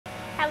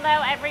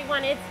Hello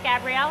everyone, it's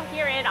Gabrielle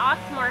here at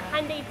Oxmoor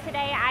Hyundai.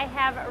 Today I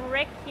have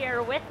Rick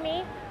here with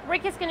me.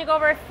 Rick is going to go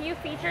over a few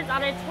features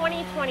on a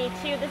 2022.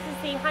 This is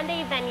the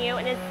Hyundai Venue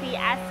and it's the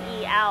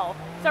SEL.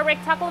 So Rick,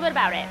 talk a little bit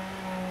about it.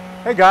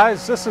 Hey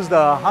guys, this is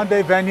the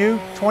Hyundai Venue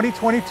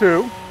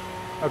 2022.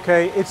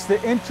 Okay, it's the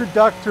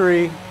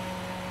introductory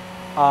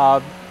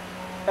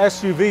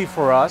SUV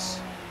for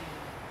us.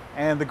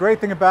 And the great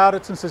thing about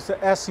it, since it's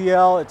the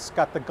SEL, it's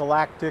got the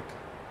galactic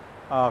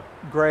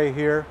gray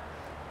here.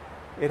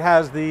 It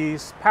has the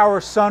power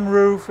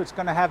sunroof. It's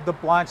going to have the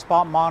blind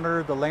spot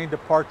monitor, the lane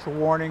departure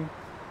warning.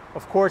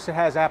 Of course, it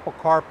has Apple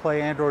CarPlay,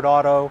 Android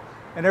Auto,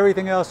 and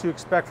everything else you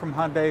expect from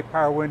Hyundai: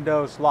 power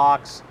windows,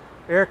 locks,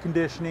 air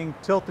conditioning,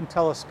 tilt and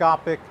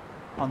telescopic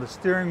on the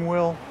steering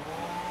wheel.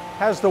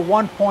 Has the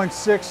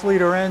 1.6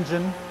 liter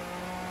engine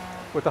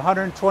with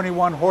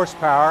 121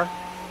 horsepower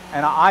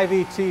and an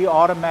IVT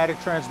automatic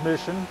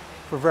transmission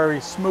for very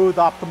smooth,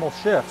 optimal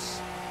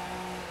shifts.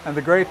 And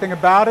the great thing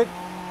about it,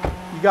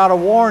 you got a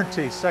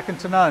warranty, second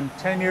to none.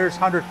 10 years,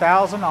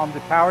 100,000 on the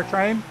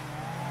powertrain,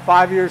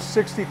 5 years,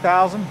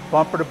 60,000,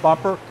 bumper to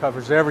bumper,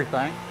 covers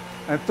everything,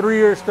 and 3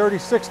 years,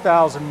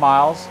 36,000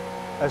 miles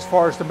as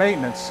far as the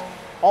maintenance.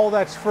 All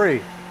that's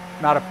free.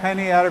 Not a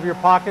penny out of your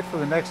pocket for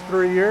the next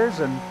 3 years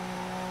and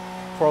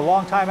for a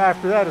long time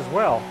after that as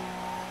well.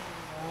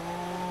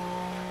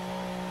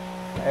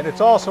 And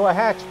it's also a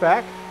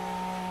hatchback,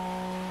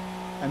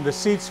 and the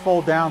seats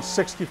fold down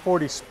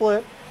 60-40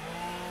 split.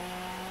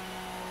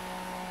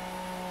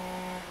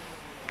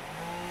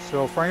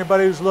 So for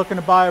anybody who's looking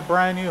to buy a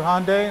brand new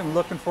Hyundai and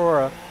looking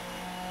for a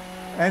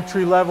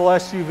entry-level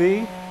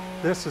SUV,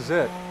 this is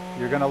it.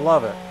 You're going to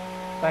love it.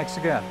 Thanks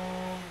again.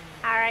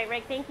 All right,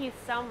 Rick, thank you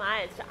so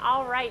much.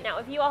 All right, now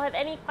if you all have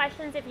any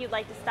questions, if you'd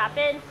like to stop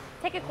in,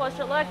 take a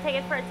closer look, take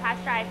it for a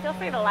test drive, feel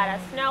free to let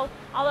us know.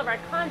 All of our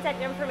contact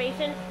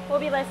information will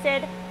be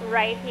listed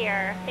right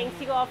here.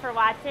 Thanks you all for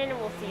watching, and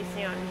we'll see you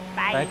soon.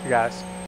 Bye. Thank you, guys.